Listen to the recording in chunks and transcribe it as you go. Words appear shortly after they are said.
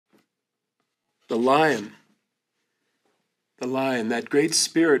the lion, that great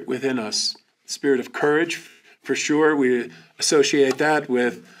spirit within us, spirit of courage, for sure. We associate that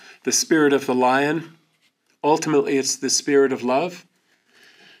with the spirit of the lion. Ultimately, it's the spirit of love.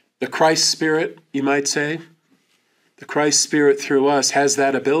 The Christ spirit, you might say. The Christ spirit through us has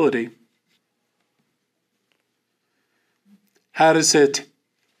that ability. How does it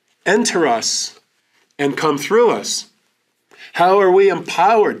enter us and come through us? How are we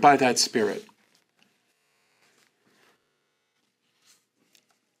empowered by that spirit?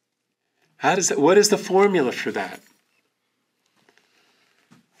 What is the formula for that?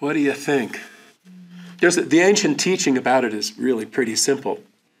 What do you think? The ancient teaching about it is really pretty simple.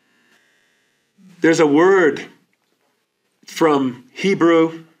 There's a word from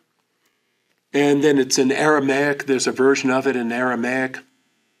Hebrew, and then it's in Aramaic. There's a version of it in Aramaic.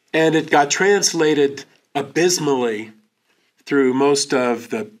 And it got translated abysmally through most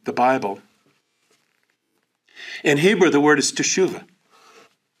of the Bible. In Hebrew, the word is teshuvah.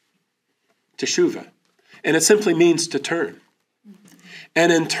 Teshuvah. And it simply means to turn.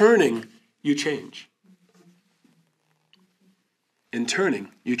 And in turning, you change. In turning,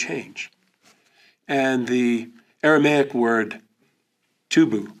 you change. And the Aramaic word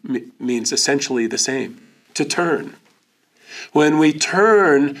tubu means essentially the same, to turn. When we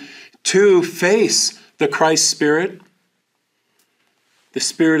turn to face the Christ Spirit, the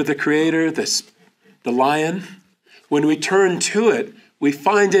Spirit of the Creator, the lion, when we turn to it, we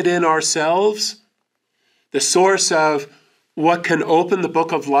find it in ourselves, the source of what can open the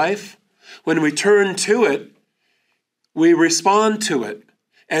book of life. When we turn to it, we respond to it.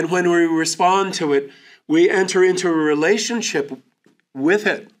 And when we respond to it, we enter into a relationship with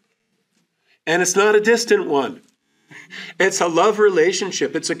it. And it's not a distant one. It's a love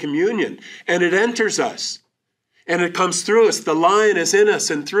relationship. It's a communion. And it enters us. And it comes through us. The lion is in us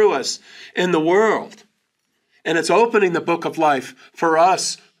and through us in the world. And it's opening the book of life for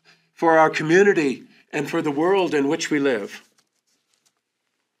us, for our community, and for the world in which we live.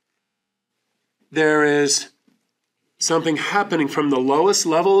 There is something happening from the lowest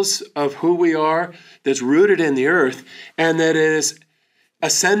levels of who we are that's rooted in the earth, and that is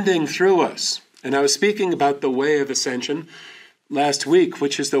ascending through us. And I was speaking about the way of ascension last week,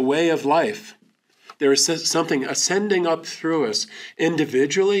 which is the way of life. There is something ascending up through us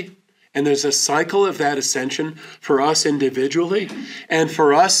individually, and there's a cycle of that ascension for us individually, and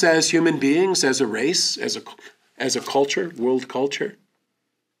for us as human beings, as a race, as a culture, world culture.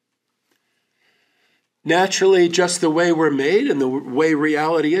 Naturally, just the way we're made and the way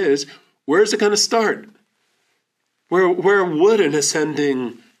reality is, where's it going to start? Where would an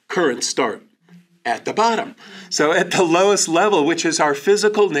ascending current start? At the bottom. So at the lowest level, which is our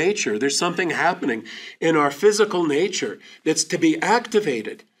physical nature, there's something happening in our physical nature that's to be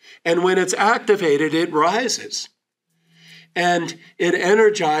activated. And when it's activated, it rises. And it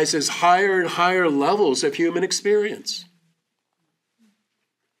energizes higher and higher levels of human experience.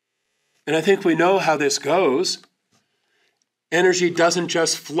 And I think we know how this goes. Energy doesn't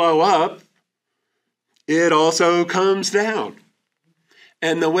just flow up, it also comes down.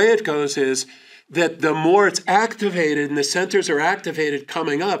 And the way it goes is that the more it's activated and the centers are activated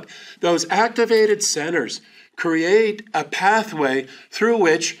coming up, those activated centers create a pathway through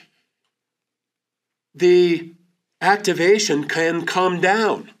which the activation can come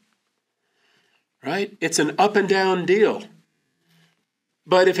down, right? It's an up and down deal.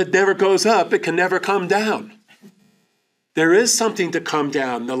 But if it never goes up, it can never come down. There is something to come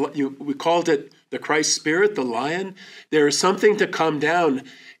down. We called it the Christ Spirit, the lion. There is something to come down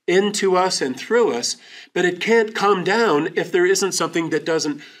into us and through us, but it can't come down if there isn't something that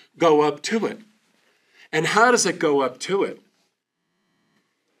doesn't go up to it. And how does it go up to it?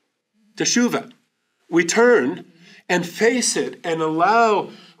 Teshuvah. We turn and face it and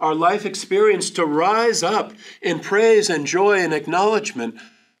allow our life experience to rise up in praise and joy and acknowledgement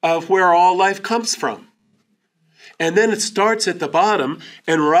of where all life comes from. And then it starts at the bottom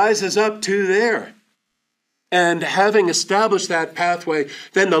and rises up to there. And having established that pathway,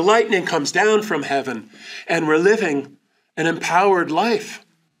 then the lightning comes down from heaven and we're living an empowered life.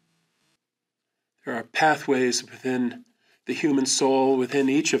 There are pathways within the human soul, within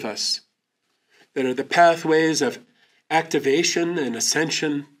each of us, that are the pathways of activation and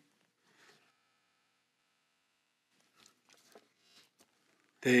ascension.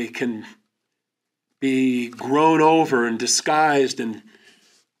 They can be grown over and disguised and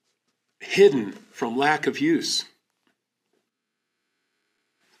hidden from lack of use.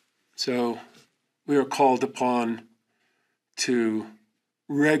 So we are called upon to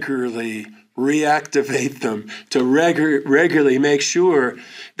regularly reactivate them, to regularly make sure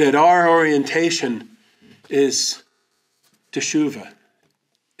that our orientation is teshuva.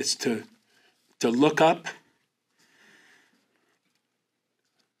 It's to look up,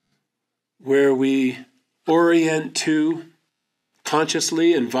 where we orient to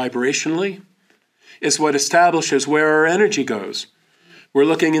consciously and vibrationally is what establishes where our energy goes. We're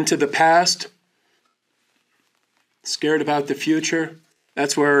looking into the past, scared about the future.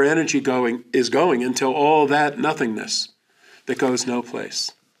 That's where our energy is going until all that nothingness that goes no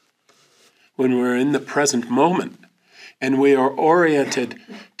place. When we're in the present moment and we are oriented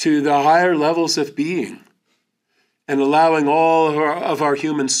to the higher levels of being and allowing all of our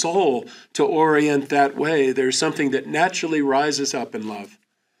human soul to orient that way, there's something that naturally rises up in love.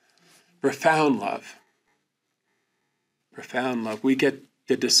 Profound love. Profound love. We get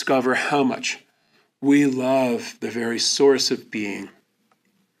to discover how much we love the very source of being.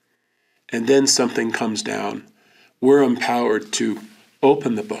 And then something comes down. We're empowered to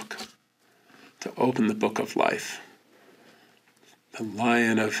open the book of life. The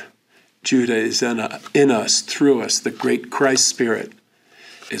Lion of Judah is in us, through us. The great Christ Spirit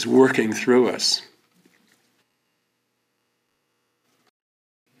is working through us.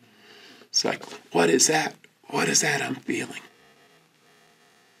 It's like, what is that? What is that I'm feeling?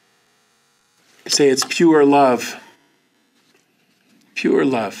 Say it's pure love. Pure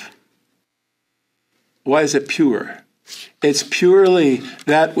love. Why is it pure? It's purely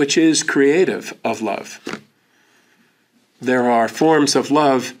that which is creative of love. There are forms of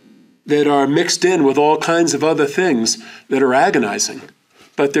love that are mixed in with all kinds of other things that are agonizing.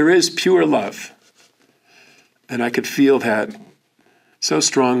 But there is pure love. And I could feel that so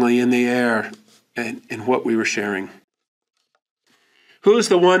strongly in the air and in what we were sharing. Who's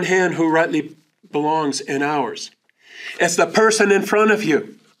the one hand who rightly belongs in ours? It's the person in front of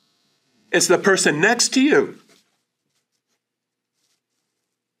you. It's the person next to you.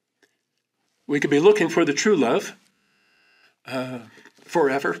 We could be looking for the true love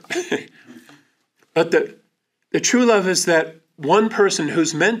forever. But the true love is that one person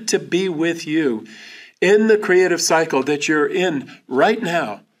who's meant to be with you in the creative cycle that you're in right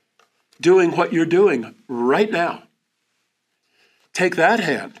now, doing what you're doing right now. Take that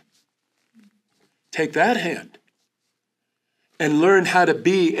hand. Take that hand. And learn how to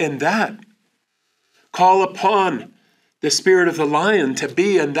be in that. Call upon the spirit of the lion to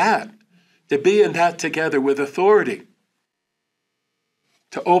be in that. To be in that together with authority.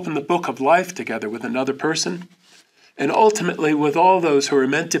 To open the book of life together with another person. And ultimately with all those who are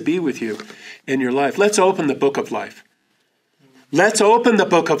meant to be with you in your life. Let's open the book of life. Let's open the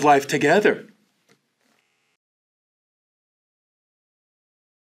book of life together.